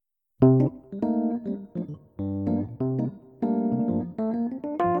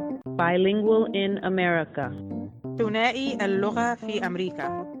Bilingual in America. ثنائي اللغة في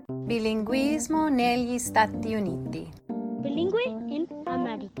أمريكا. Bilinguismo negli Stati Uniti. Bilingue in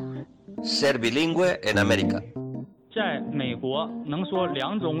America. Ser bilingüe en América. 在美国能说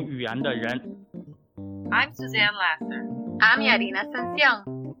2种语言的人。 I'm Suzanne Lasser. I'm Yarina Sanción.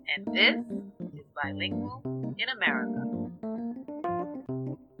 And this is Bilingual in America.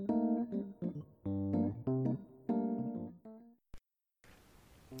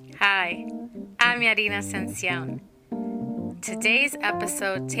 Hi, I'm Yarina Sanción. Today's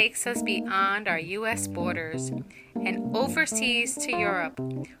episode takes us beyond our U.S. borders and overseas to Europe,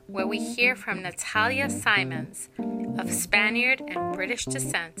 where we hear from Natalia Simons, of Spaniard and British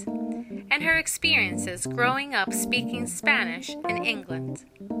descent, and her experiences growing up speaking Spanish in England.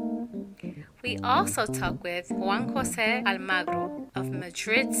 We also talk with Juan José Almagro of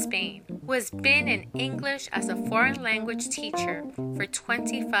Madrid, Spain, who has been in English as a foreign language teacher for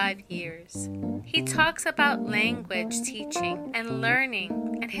 25 years. He talks about language teaching and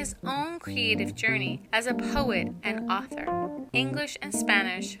learning and his own creative journey as a poet and author. English and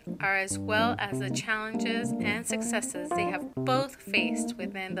Spanish are, as well as the challenges and successes they have both faced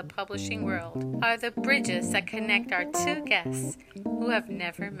within the publishing world, are the bridges that connect our two guests who have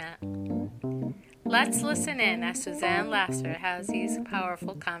never met. Let's listen in as Suzanne Lasser has these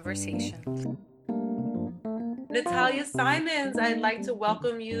powerful conversations. Natalia Simons, I'd like to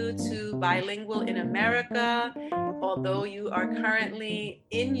welcome you to Bilingual in America. Although you are currently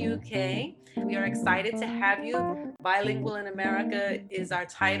in UK, we are excited to have you. Bilingual in America is our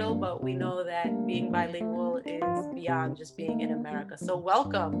title, but we know that being bilingual is beyond just being in America. So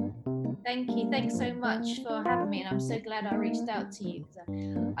welcome. Thank you. Thanks so much for having me. And I'm so glad I reached out to you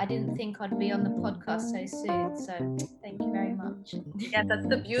because I didn't think I'd be on the podcast so soon. So thank you very much. Yeah, that's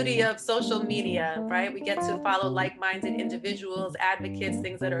the beauty of social media, right? We get to follow like-minded individuals, advocates,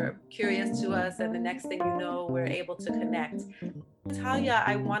 things that are curious to us. And the next thing you know, we're able to connect. Natalia,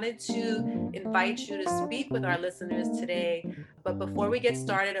 I wanted to invite you to speak with our listeners today. But before we get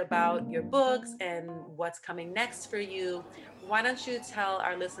started about your books and what's coming next for you, why don't you tell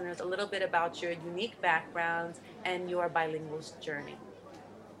our listeners a little bit about your unique background and your bilingual journey?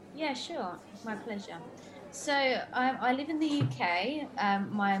 Yeah, sure. My pleasure. So I live in the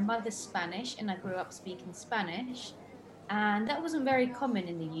UK. My mother's Spanish and I grew up speaking Spanish. And that wasn't very common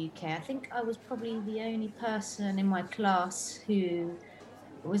in the UK. I think I was probably the only person in my class who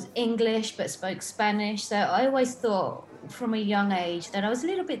was English but spoke Spanish. So I always thought from a young age that I was a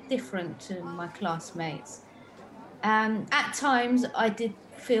little bit different to my classmates. At times, I did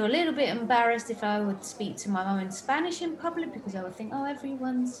feel a little bit embarrassed if I would speak to my mum in Spanish in public because I would think, oh,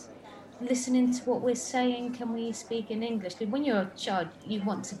 everyone's listening to what we're saying. Can we speak in English? Because when you're a child, you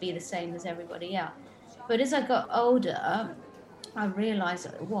want to be the same as everybody else. But as I got older, I realized,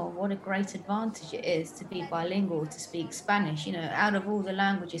 well, what a great advantage it is to be bilingual, to speak Spanish. You know, out of all the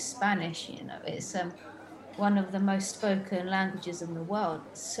languages, Spanish, you know, it's one of the most spoken languages in the world.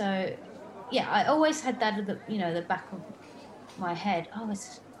 So yeah, I always had that at the back of my head. Oh,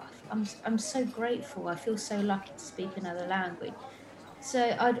 I'm so grateful. I feel so lucky to speak another language.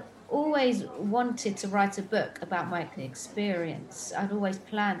 So I'd always wanted to write a book about my experience. I'd always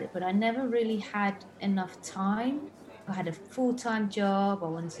planned it, but I never really had enough time. I had a full-time job. I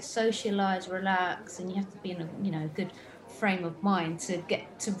wanted to socialize, relax, and you have to be in a good frame of mind to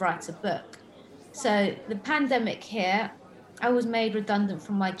get to write a book. So the pandemic hit. I was made redundant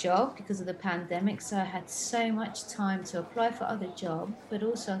from my job because of the pandemic, so I had so much time to apply for other jobs, but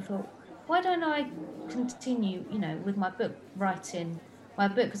also I thought, why don't I continue, with my book, writing my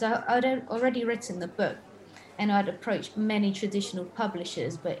book, because I'd already written the book, and I'd approached many traditional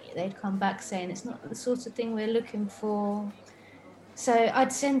publishers, but they'd come back saying it's not the sort of thing we're looking for. So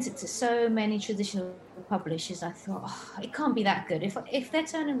I'd sent it to so many traditional publishers, I thought, it can't be that good. If they're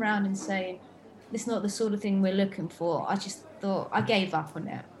turning around and saying, it's not the sort of thing we're looking for, I just thought I gave up on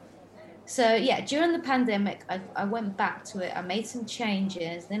it. So yeah, during the pandemic, I went back to it. I made some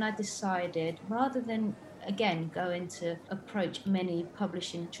changes. Then I decided, rather than again going to approach many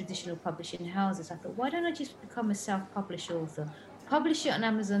traditional publishing houses, I thought, why don't I just become a self-published author? Publish it on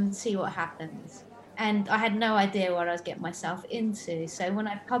Amazon, see what happens. And I had no idea what I was getting myself into. So when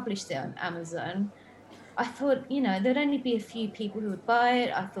I published it on Amazon, I thought, there'd only be a few people who would buy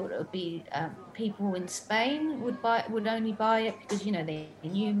it. I thought it would be people in Spain would only buy it because, they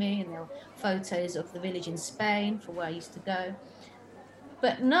knew me and there were photos of the village in Spain for where I used to go.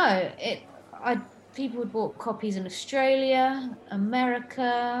 But no, people had bought copies in Australia,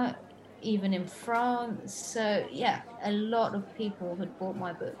 America, even in France. So yeah, a lot of people had bought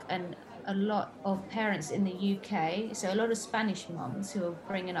my book, and a lot of parents in the UK, so a lot of Spanish moms who are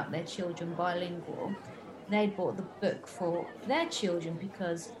bringing up their children bilingual, they bought the book for their children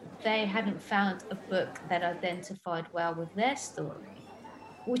because they hadn't found a book that identified well with their story,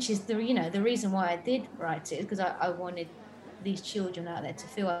 which is the reason why I did write it, because I wanted these children out there to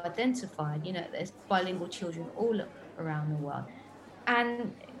feel identified. There's bilingual children all around the world,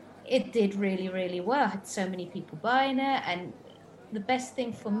 and it did really, really well. I had so many people buying it, and the best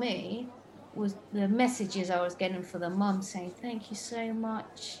thing for me was the messages I was getting for the mum saying, thank you so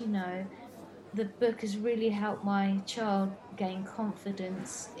much, the book has really helped my child gain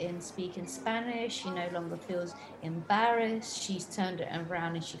confidence in speaking Spanish. She no longer feels embarrassed. She's turned it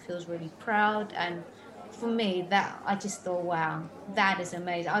around and she feels really proud. And for me, that I just thought, wow, that is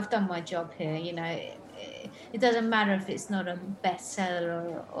amazing. I've done my job here. It doesn't matter if it's not a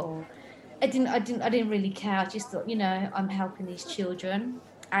bestseller or I didn't really care. I just thought, I'm helping these children,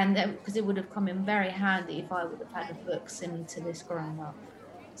 and because it would have come in very handy if I would have had a book similar to this growing up.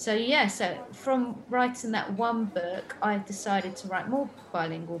 So from writing that one book, I decided to write more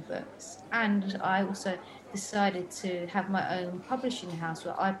bilingual books, and I also decided to have my own publishing house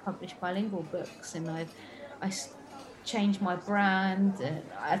where I publish bilingual books, and I changed my brand, and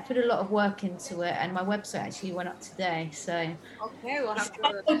I put a lot of work into it, and my website actually went up today. So okay, we'll have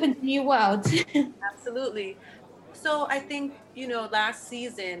to open a new world. Absolutely. So I think last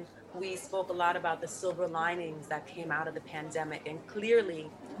season we spoke a lot about the silver linings that came out of the pandemic, and clearly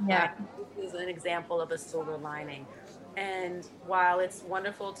this is an example of a silver lining. And while it's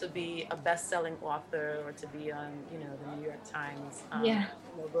wonderful to be a best-selling author or to be on the New York Times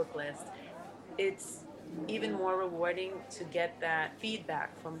book list, it's even more rewarding to get that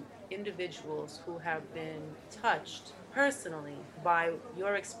feedback from individuals who have been touched personally by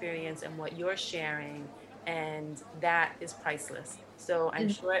your experience and what you're sharing, and that is priceless. So I'm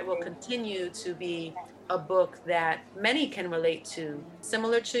sure it will continue to be a book that many can relate to,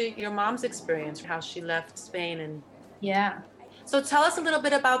 similar to your mom's experience, how she left Spain. And so tell us a little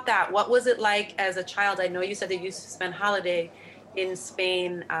bit about that. What was it like as a child? I know you said that you used to spend holiday in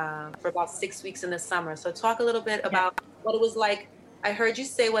Spain for about 6 weeks in the summer. So talk a little bit about what it was like. I heard you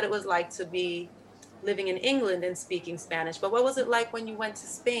say what it was like to be living in England and speaking Spanish, but what was it like when you went to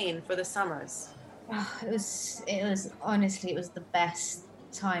Spain for the summers? Oh, it was honestly, it was the best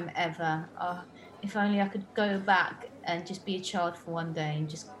time ever. If only I could go back and just be a child for one day and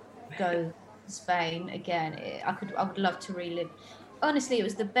just go to Spain again. I would love to relive. Honestly, it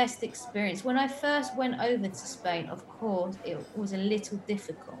was the best experience. When I first went over to Spain, of course, it was a little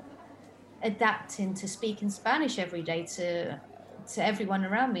difficult adapting to speaking Spanish every day to everyone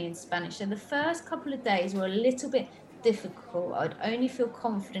around me in Spanish. So the first couple of days were a little bit difficult. I'd only feel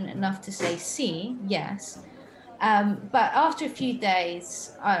confident enough to say sí, yes. But after a few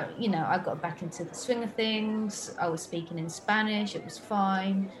days, I got back into the swing of things. I was speaking in Spanish. It was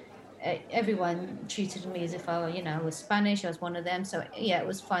fine. Everyone treated me as if I was Spanish. I was one of them. So it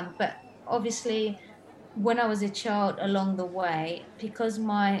was fun. But obviously, when I was a child along the way, because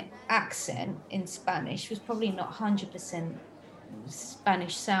my accent in Spanish was probably not 100%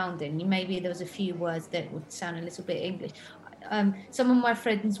 Spanish sounding, maybe there was a few words that would sound a little bit English. Some of my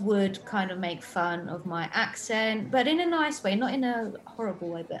friends would kind of make fun of my accent, but in a nice way, not in a horrible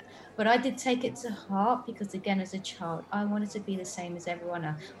way, but I did take it to heart, because again, as a child, I wanted to be the same as everyone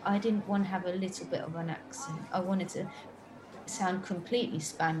else. I didn't want to have a little bit of an accent. I wanted to sound completely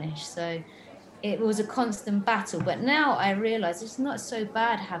Spanish. So it was a constant battle, but now I realize it's not so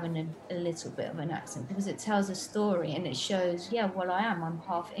bad having a little bit of an accent, because it tells a story and it shows, I'm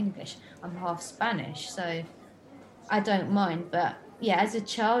half English, I'm half Spanish, so I don't mind. But as a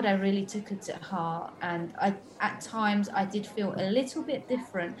child, I really took it to heart, and at times I did feel a little bit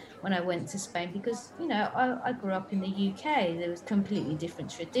different when I went to Spain, because I grew up in the UK. There was completely different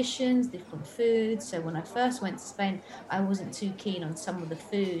traditions, different foods. So when I first went to Spain, I wasn't too keen on some of the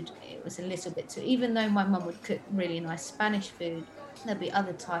food. It was a little bit too, even though my mum would cook really nice Spanish food, there'd be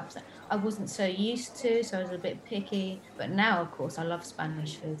other types that I wasn't so used to, so I was a bit picky. But now, of course, I love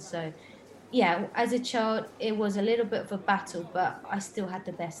Spanish food. So as a child, it was a little bit of a battle, but I still had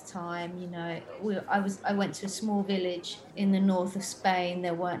the best time. I went to a small village in the north of Spain.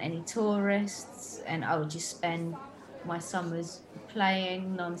 There weren't any tourists, and I would just spend my summers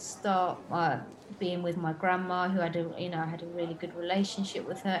playing non-stop, being with my grandma, who I had a really good relationship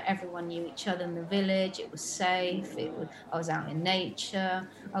with her. Everyone knew each other in the village. It was safe. I was out in nature.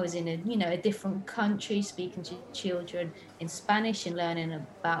 I was in a different country, speaking to children in Spanish and learning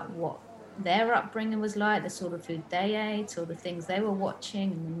about what their upbringing was like, the sort of food they ate, or the things they were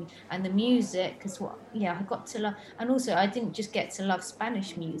watching, and the music. Because I got to love, and also I didn't just get to love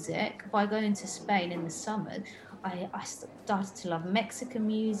Spanish music by going to Spain in the summer. I started to love Mexican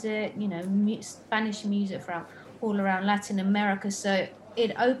music, Spanish music from all around Latin America. So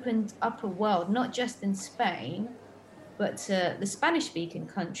it opened up a world, not just in Spain, but the Spanish-speaking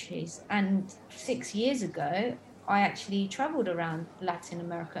countries. And 6 years ago, I actually traveled around Latin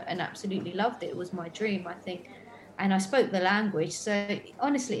America and absolutely loved it. It was my dream, I think. And I spoke the language. So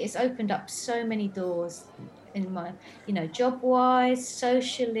honestly, it's opened up so many doors in my, job-wise,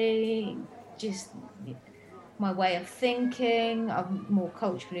 socially, just my way of thinking. I'm more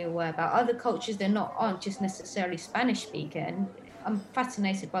culturally aware about other cultures. Aren't just necessarily Spanish-speaking. I'm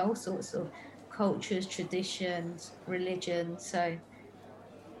fascinated by all sorts of cultures, traditions, religions. So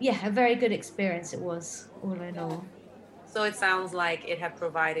yeah, a very good experience it was, all in all. So it sounds like it had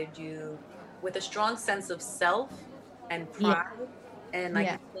provided you with a strong sense of self and pride. Yeah. And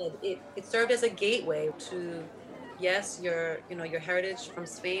like you said, it served as a gateway to, yes, your heritage from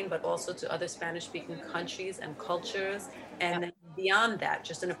Spain, but also to other Spanish-speaking countries and cultures. And then beyond that,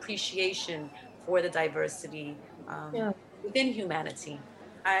 just an appreciation for the diversity within humanity.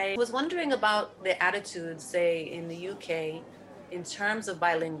 I was wondering about the attitudes, say, in the UK, in terms of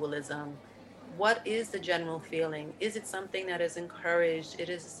bilingualism. What is the general feeling? Is it something that is encouraged? Is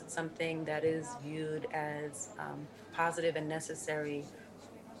it something that is viewed as positive and necessary?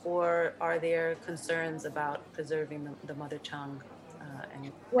 Or are there concerns about preserving the mother tongue?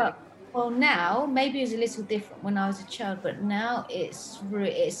 Well, now, maybe it was a little different when I was a child, but now it's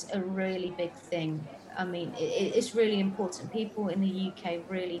a really big thing. I mean, it's really important. People in the UK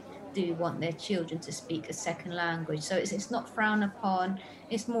really do want their children to speak a second language. So it's not frowned upon.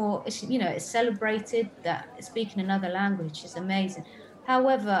 It's celebrated that speaking another language is amazing.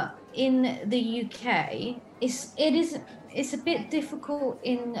 However, in the UK, it's a bit difficult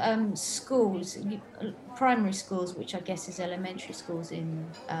in schools, primary schools, which I guess is elementary schools in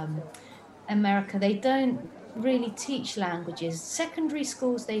America. They don't really teach languages. Secondary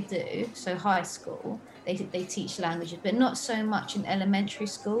schools they do, so high school, they teach languages, but not so much in elementary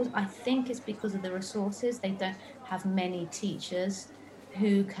schools. I think it's because of the resources. They don't have many teachers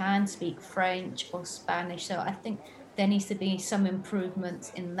who can speak French or Spanish. So I think there needs to be some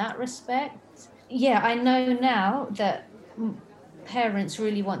improvements in that respect. Yeah, I know now that parents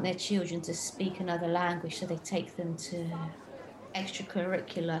really want their children to speak another language, so they take them to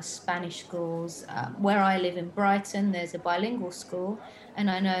extracurricular Spanish schools. Where I live in Brighton, there's a bilingual school, and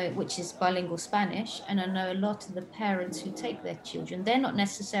I know, which is bilingual Spanish, and I know a lot of the parents who take their children, they're not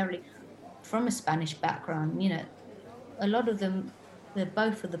necessarily from a Spanish background. A lot of them,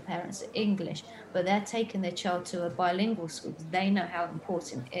 both of the parents are English, but they're taking their child to a bilingual school because they know how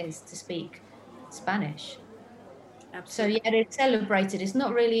important it is to speak Spanish. Absolutely. So yeah, it's celebrated. It's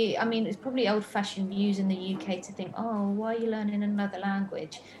not really, it's probably old-fashioned views in the UK to think, oh, why are you learning another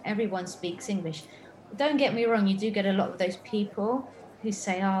language? Everyone speaks English. Don't get me wrong, you do get a lot of those people who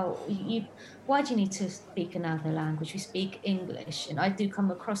say, oh, why do you need to speak another language? We speak English. And I do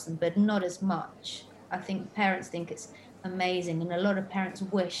come across them, but not as much. I think parents think it's amazing, and a lot of parents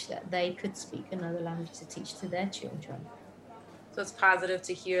wish that they could speak another language to teach to their children. So it's positive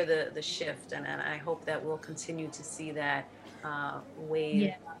to hear the shift, and I hope that we'll continue to see that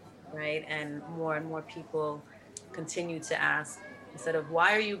wave, right? And more people continue to ask, instead of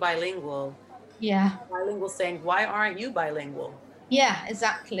why are you bilingual? Yeah. Bilingual saying, why aren't you bilingual? Yeah,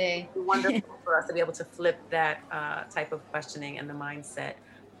 exactly. It's wonderful for us to be able to flip that type of questioning and the mindset.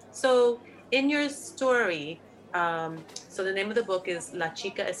 So in your story, so the name of the book is La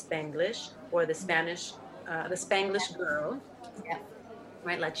Chica Spanglish, or the Spanglish Girl. Yeah.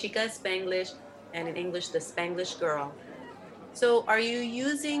 Right, La Chica Spanglish, and in English, the Spanglish Girl. So are you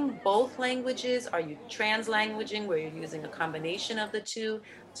using both languages? Are you trans-languaging, where you're using a combination of the two?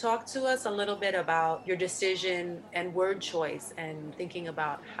 Talk to us a little bit about your decision and word choice, and thinking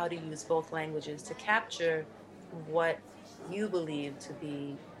about how to use both languages to capture what you believe to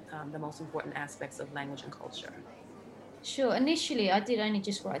be the most important aspects of language and culture. Sure. Initially, I did only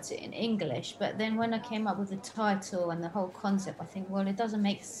just write it in English, but then when I came up with the title and the whole concept, I think, well, it doesn't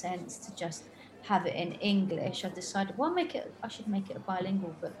make sense to just have it in English. I decided, I should make it a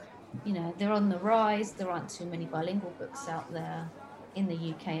bilingual book. They're on the rise. There aren't too many bilingual books out there in the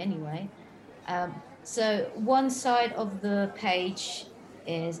UK anyway. So one side of the page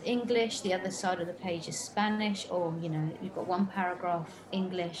is English, the other side of the page is Spanish, or, you've got one paragraph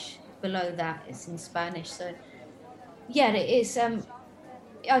English, below that it's in Spanish. So yeah, it is.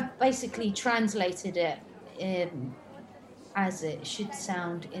 I basically translated it as it should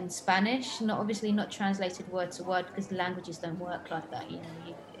sound in Spanish. Not obviously not translated word to word, because languages don't work like that. You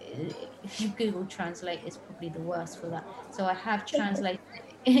know, if you Google Translate, it's probably the worst for that. So I have translated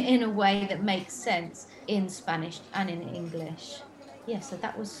it in a way that makes sense in Spanish and in English. Yeah. So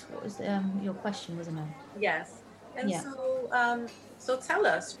that was what was your question, wasn't it? Yes. And Yeah. so tell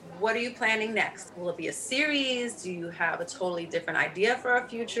us, what are you planning next? Will it be a series? Do you have a totally different idea for a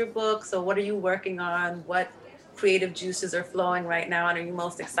future book? So what are you working on? What creative juices are flowing right now and are you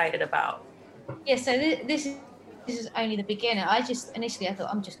most excited about? Yeah, so this is only the beginning. Initially I thought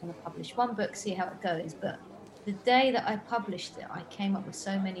I'm just going to publish one book, see how it goes. But the day that I published it, I came up with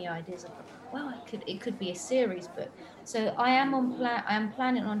so many ideas. I thought, well, it could be a series book. So I am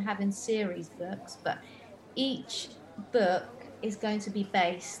planning on having series books, but each book is going to be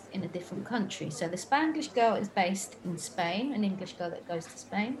based in a different country. So the Spanglish Girl is based in Spain, an English girl that goes to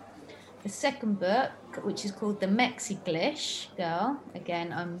Spain. The second book, which is called The Mexiglish Girl,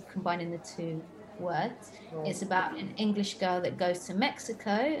 again, I'm combining the two words. It's about an English girl that goes to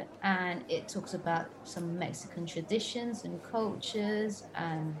Mexico, and it talks about some Mexican traditions and cultures,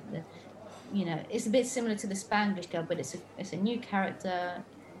 and it's a bit similar to the Spanglish Girl, but it's a new character.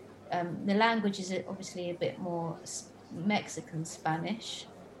 The language is obviously a bit more Mexican Spanish.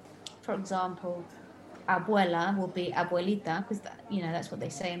 For example, abuela will be abuelita, because that's what they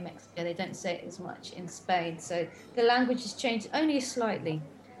say in Mexico. They don't say it as much in Spain. So the language has changed only slightly,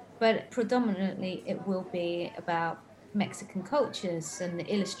 but predominantly it will be about Mexican cultures and the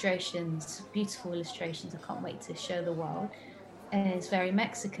illustrations, beautiful illustrations. I can't wait to show the world. And it's very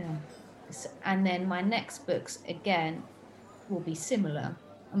Mexican. And then my next books, again, will be similar.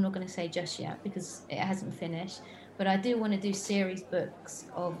 I'm not going to say just yet because it hasn't finished, but I do want to do series books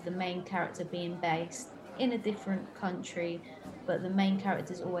of the main character being based in a different country, but the main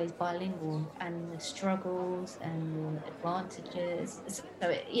character is always bilingual, and the struggles and the advantages. So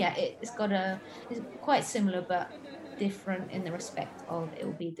it's quite similar, but different in the respect of it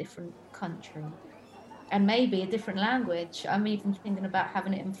will be a different country and maybe a different language. I'm even thinking about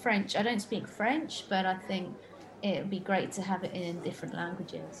having it in French. I don't speak French, but I think it would be great to have it in different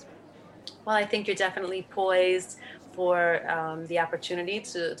languages. Well, I think you're definitely poised for the opportunity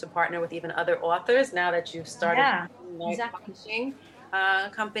to partner with even other authors now that you've started publishing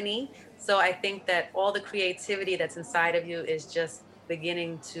company. So I think that all the creativity that's inside of you is just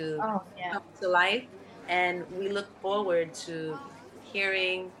beginning to come to life. And we look forward to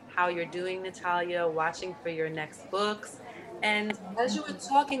hearing how you're doing, Natalia, watching for your next books. And as you were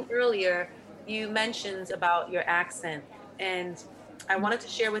talking earlier, you mentioned about your accent. And I wanted to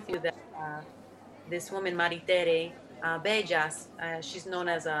share with you that this woman, Maritere Bellas, she's known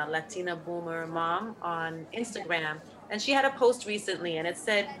as a Latina boomer mom on Instagram. And she had a post recently and it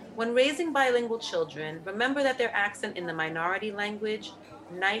said, when raising bilingual children, remember that their accent in the minority language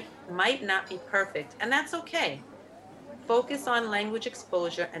might not be perfect, and that's okay. Focus on language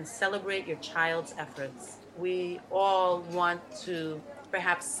exposure and celebrate your child's efforts. We all want to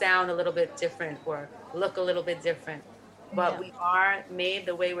perhaps sound a little bit different or look a little bit different, but we are made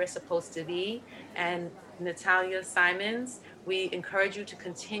the way we're supposed to be. And Natalia Simons, we encourage you to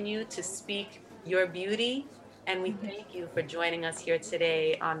continue to speak your beauty. And we thank you for joining us here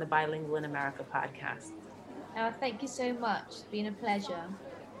today on the Bilingual in America podcast. Oh, thank you so much. It's been a pleasure.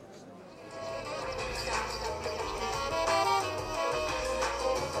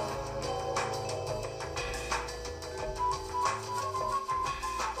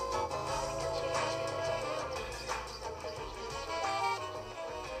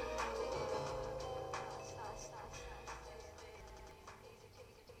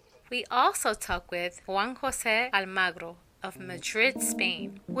 We also talked with Juan Jose Almagro of Madrid,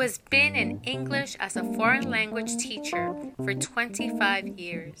 Spain, who has been in English as a foreign language teacher for 25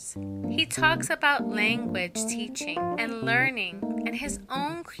 years. He talks about language teaching and learning and his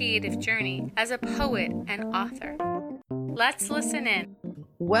own creative journey as a poet and author. Let's listen in.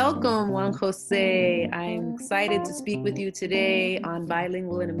 Welcome, Juan Jose. I'm excited to speak with you today on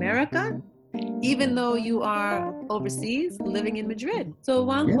Bilingual in America, even though you are overseas living in Madrid. So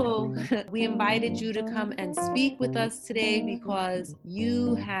Juanjo, we invited you to come and speak with us today because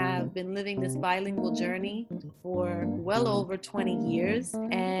you have been living this bilingual journey for well over 20 years.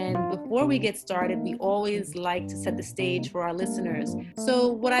 And before we get started, we always like to set the stage for our listeners. So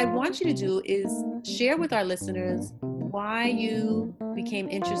what I want you to do is share with our listeners why you became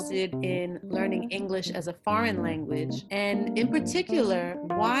interested in learning English as a foreign language, and in particular,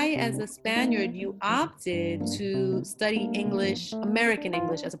 why as a Spaniard you opted to study English, American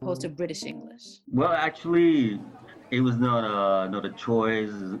English, as opposed to British English. Well, actually, It was not a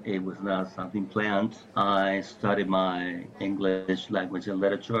choice. It was not something planned. I studied my English language and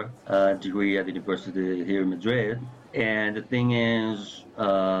literature degree at the university here in Madrid. And the thing is,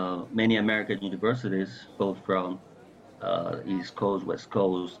 many American universities, both from East Coast, West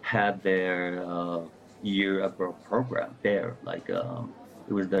Coast, had their year abroad program there. Like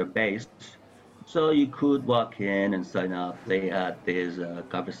it was their base. So you could walk in and sign up. They had this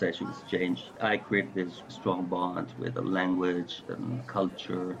conversation exchange. I created this strong bond with the language and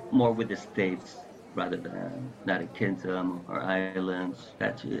culture, more with the states rather than United Kingdom or islands.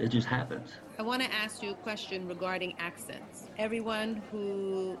 It just happened. I want to ask you a question regarding accents. Everyone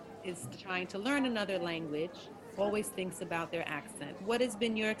who is trying to learn another language always thinks about their accent. What has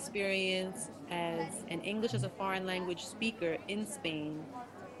been your experience as an English as a foreign language speaker in Spain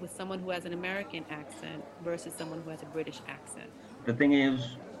with someone who has an American accent versus someone who has a British accent? The thing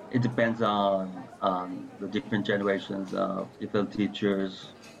is, it depends on the different generations of different teachers.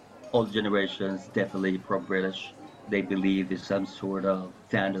 All generations definitely pro-British. They believe it's some sort of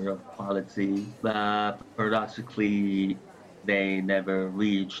standard of quality, but paradoxically, they never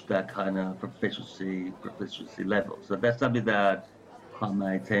reached that kind of proficiency level. So that's something that caught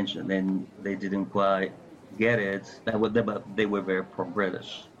my attention, and they didn't quite get it. But they were very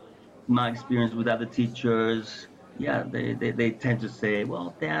pro-British. My experience with other teachers, yeah, they tend to say,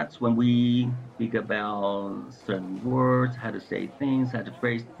 well, that's when we speak about certain words, how to say things, how to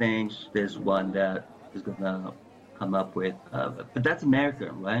phrase things. There's one that is gonna come up with, but that's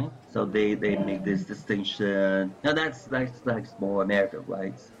American, right? So they make this distinction. Now that's more American,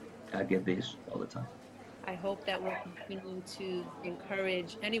 right? I get this all the time. I hope that we'll continue to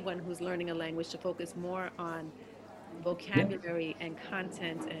encourage anyone who's learning a language to focus more on vocabulary and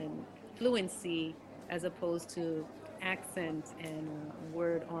content and fluency as opposed to accent and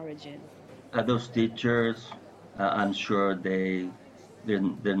word origin. Those teachers, I'm sure they're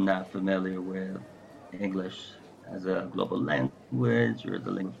not familiar with English as a global language or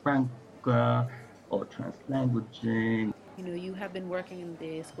the lingua franca or translanguaging. You know, you have been working in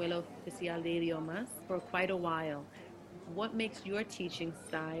the Escuela Oficial de Idiomas for quite a while. What makes your teaching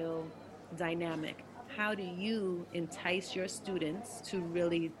style dynamic? How do you entice your students to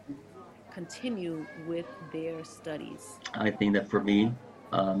really continue with their studies? I think that for me,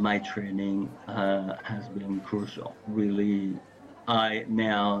 my training has been crucial. Really, I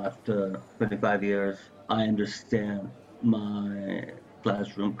now, after 25 years, I understand my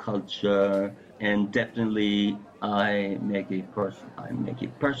classroom culture, and definitely I make it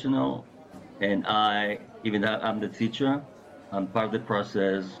personal. And even though I'm the teacher, I'm part of the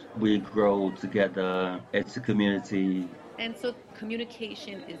process. We grow together. It's a community. And so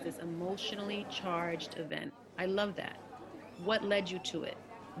communication is this emotionally charged event. I love that. What led you to it?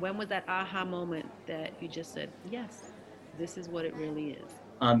 When was that aha moment that you just said, yes, this is what it really is?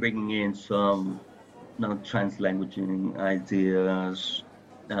 I'm bringing in some translanguaging ideas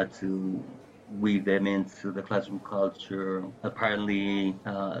to weave them into the classroom culture. Apparently,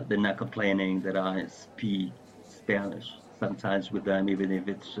 they're not complaining that I speak Spanish sometimes with them, even if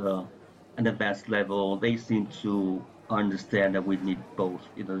it's an advanced level. They seem to understand that we need both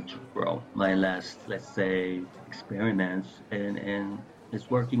in order to grow. My last, let's say, experiments and it's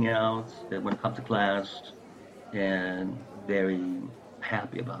working out when it comes to class, and very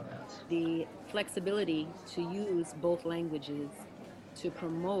happy about that. The flexibility to use both languages to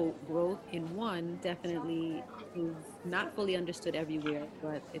promote growth in one definitely is not fully understood everywhere,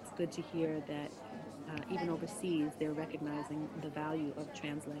 but it's good to hear that even overseas they're recognizing the value of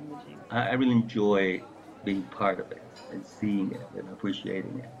translanguaging. I really enjoy being part of it and seeing it and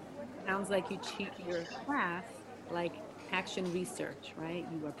appreciating it. Sounds like you treat your class like action research, right?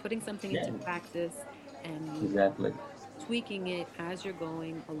 You are putting something into practice and exactly tweaking it as you're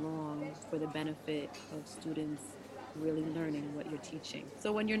going along for the benefit of students really learning what you're teaching.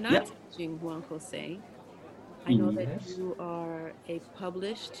 So when you're not teaching Juan Jose, I know that you are a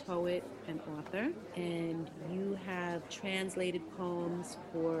published poet and author, and you have translated poems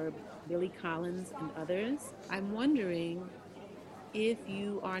for Billy Collins and others. I'm wondering if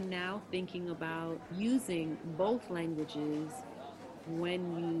you are now thinking about using both languages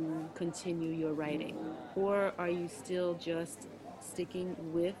when you continue your writing, or are you still just sticking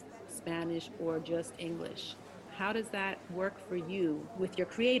with Spanish or just English? How does that work for you with your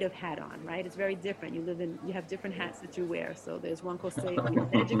creative hat on, right? It's very different. You have different hats that you wear. So there's Juan Jose, the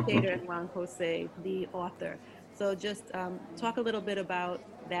educator, and Juan Jose, the author. So just talk a little bit about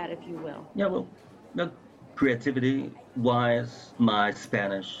that, if you will. Yeah, well, creativity-wise, my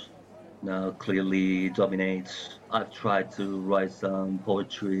Spanish clearly dominates. I've tried to write some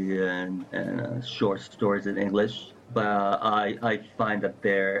poetry and short stories in English, but I find that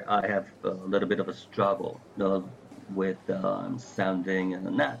there I have a little bit of a struggle, with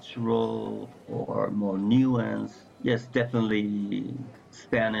sounding natural or more nuanced. Yes, definitely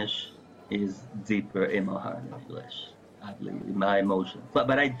Spanish is deeper in my heart than English. I believe in my emotions,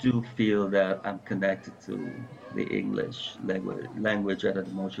 but I do feel that I'm connected to the English language at an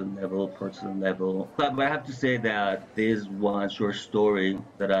emotional level, personal level. But I have to say that there's one short story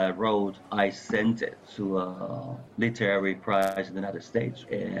that I wrote. I sent it to a literary prize in the United States,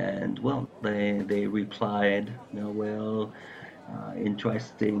 and well, they replied,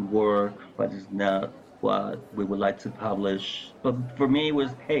 interesting work, but it's not what we would like to publish. But for me, it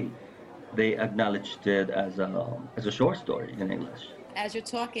was, hey, they acknowledged it as a short story in English. As you're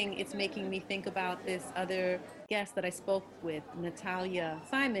talking, it's making me think about this other guest that I spoke with, Natalia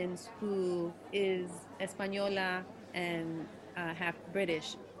Simons, who is Española and half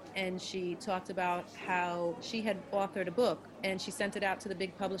British. And she talked about how she had authored a book and she sent it out to the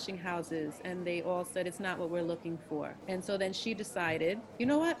big publishing houses and they all said it's not what we're looking for. And so then she decided, you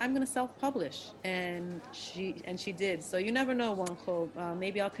know what, I'm going to self-publish. And she did. So you never know, Juanjo.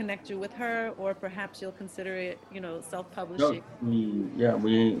 Maybe I'll connect you with her, or perhaps you'll consider it, self-publishing. No,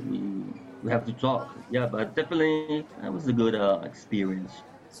 we have to talk. Yeah, but definitely that was a good experience.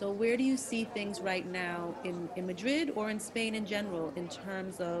 So where do you see things right now in Madrid or in Spain in general in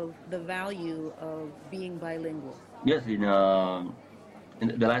terms of the value of being bilingual? Yes, in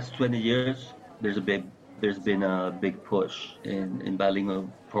the last 20 years, there's been a big push in bilingual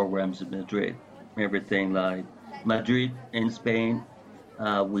programs in Madrid. Everything like Madrid in Spain,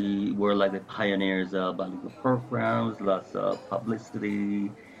 we were like the pioneers of bilingual programs, lots of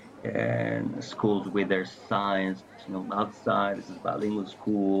publicity, and schools with their signs, outside, this is bilingual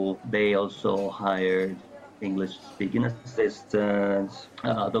school. They also hired English speaking assistants.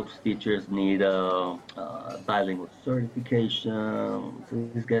 Those teachers need bilingual certification. So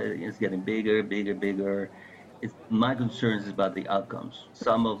it's getting bigger. My concerns is about the outcomes.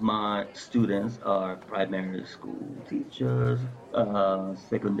 Some of my students are primary school teachers,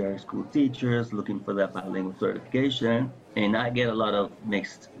 secondary school teachers looking for that bilingual certification, and I get a lot of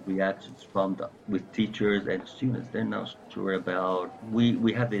mixed reactions from them with teachers and students. They're not sure about.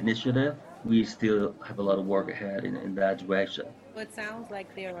 We have the initiative. We still have a lot of work ahead in that direction. It sounds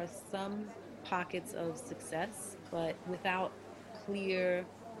like there are some pockets of success, but without clear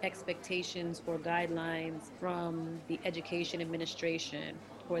expectations or guidelines from the education administration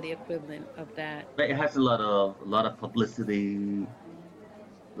or the equivalent of that. It has a lot of publicity,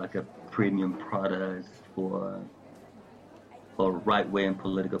 like a premium product for right-wing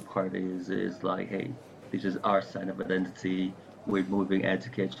political parties. Is like, hey, this is our sign of identity. We're moving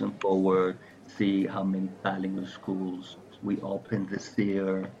education forward. See how many bilingual schools we opened this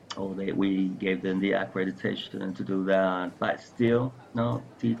year. We gave them the accreditation to do that. But still, no,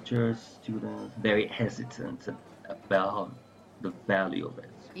 teachers, students, very hesitant about the value of it.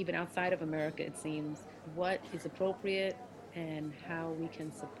 Even outside of America, it seems, what is appropriate and how we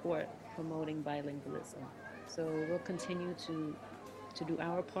can support promoting bilingualism. So we'll continue to do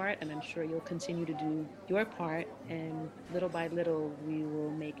our part, and I'm sure you'll continue to do your part, and little by little we will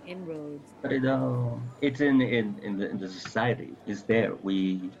make inroads. But it's in the society. It's there.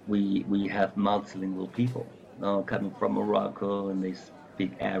 We have multilingual people coming from Morocco, and they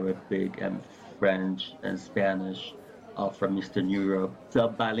speak Arabic and French and Spanish, all from Eastern Europe. So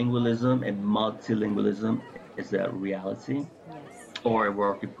bilingualism and multilingualism is a reality, yes, or a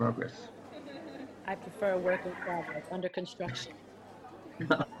work in progress. I prefer work in progress, under construction.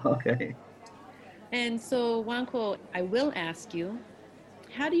 Okay. And so, Juanjo, I will ask you,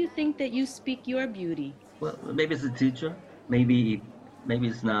 how do you think that you speak your beauty? Well, maybe as a teacher, maybe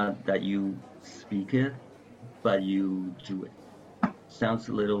it's not that you speak it, but you do it. Sounds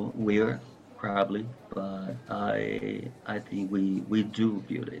a little weird, probably, but I think we do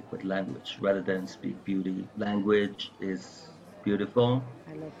beauty with language rather than speak beauty. Language is beautiful.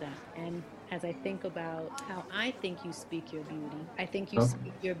 I love that. And as I think about how I think you speak your beauty, I think you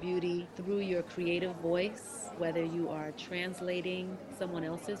speak your beauty through your creative voice, whether you are translating someone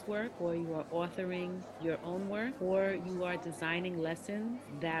else's work, or you are authoring your own work, or you are designing lessons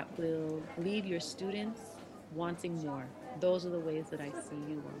that will leave your students wanting more. Those are the ways that I see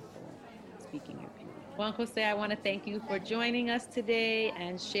you, Juanjo, speaking your beauty. Juan Jose, I want to thank you for joining us today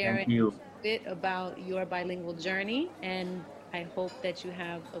and sharing a bit about your bilingual journey, and I hope that you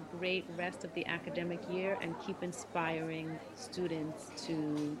have a great rest of the academic year and keep inspiring students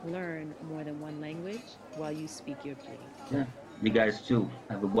to learn more than one language while you speak your beauty. Yeah, you guys too.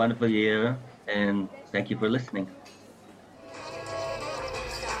 Have a wonderful year, and thank you for listening.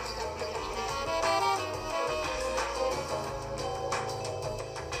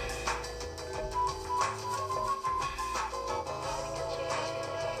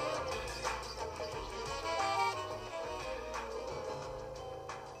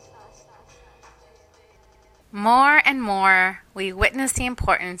 More and more, we witness the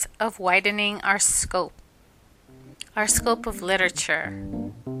importance of widening our scope of literature,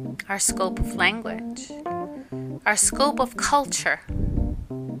 our scope of language, our scope of culture,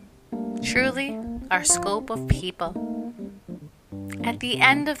 truly our scope of people. At the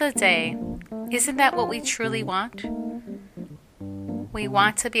end of the day, isn't that what we truly want? We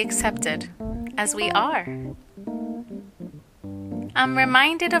want to be accepted as we are. I'm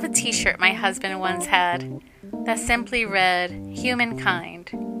reminded of a t-shirt my husband once had that simply read,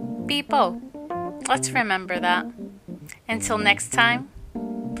 "Humankind, be both." Let's remember that. Until next time,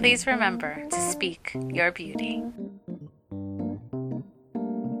 please remember to speak your beauty.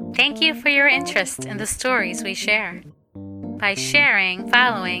 Thank you for your interest in the stories we share. By sharing,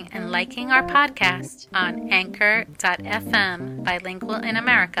 following, and liking our podcast on Anchor.fm Bilingual in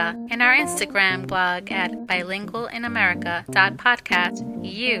America and our Instagram blog at bilingualinamerica.podcast,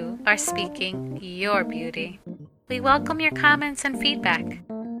 you are speaking your beauty. We welcome your comments and feedback,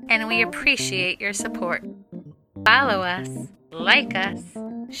 and we appreciate your support. Follow us, like us,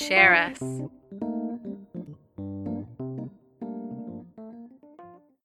 share us.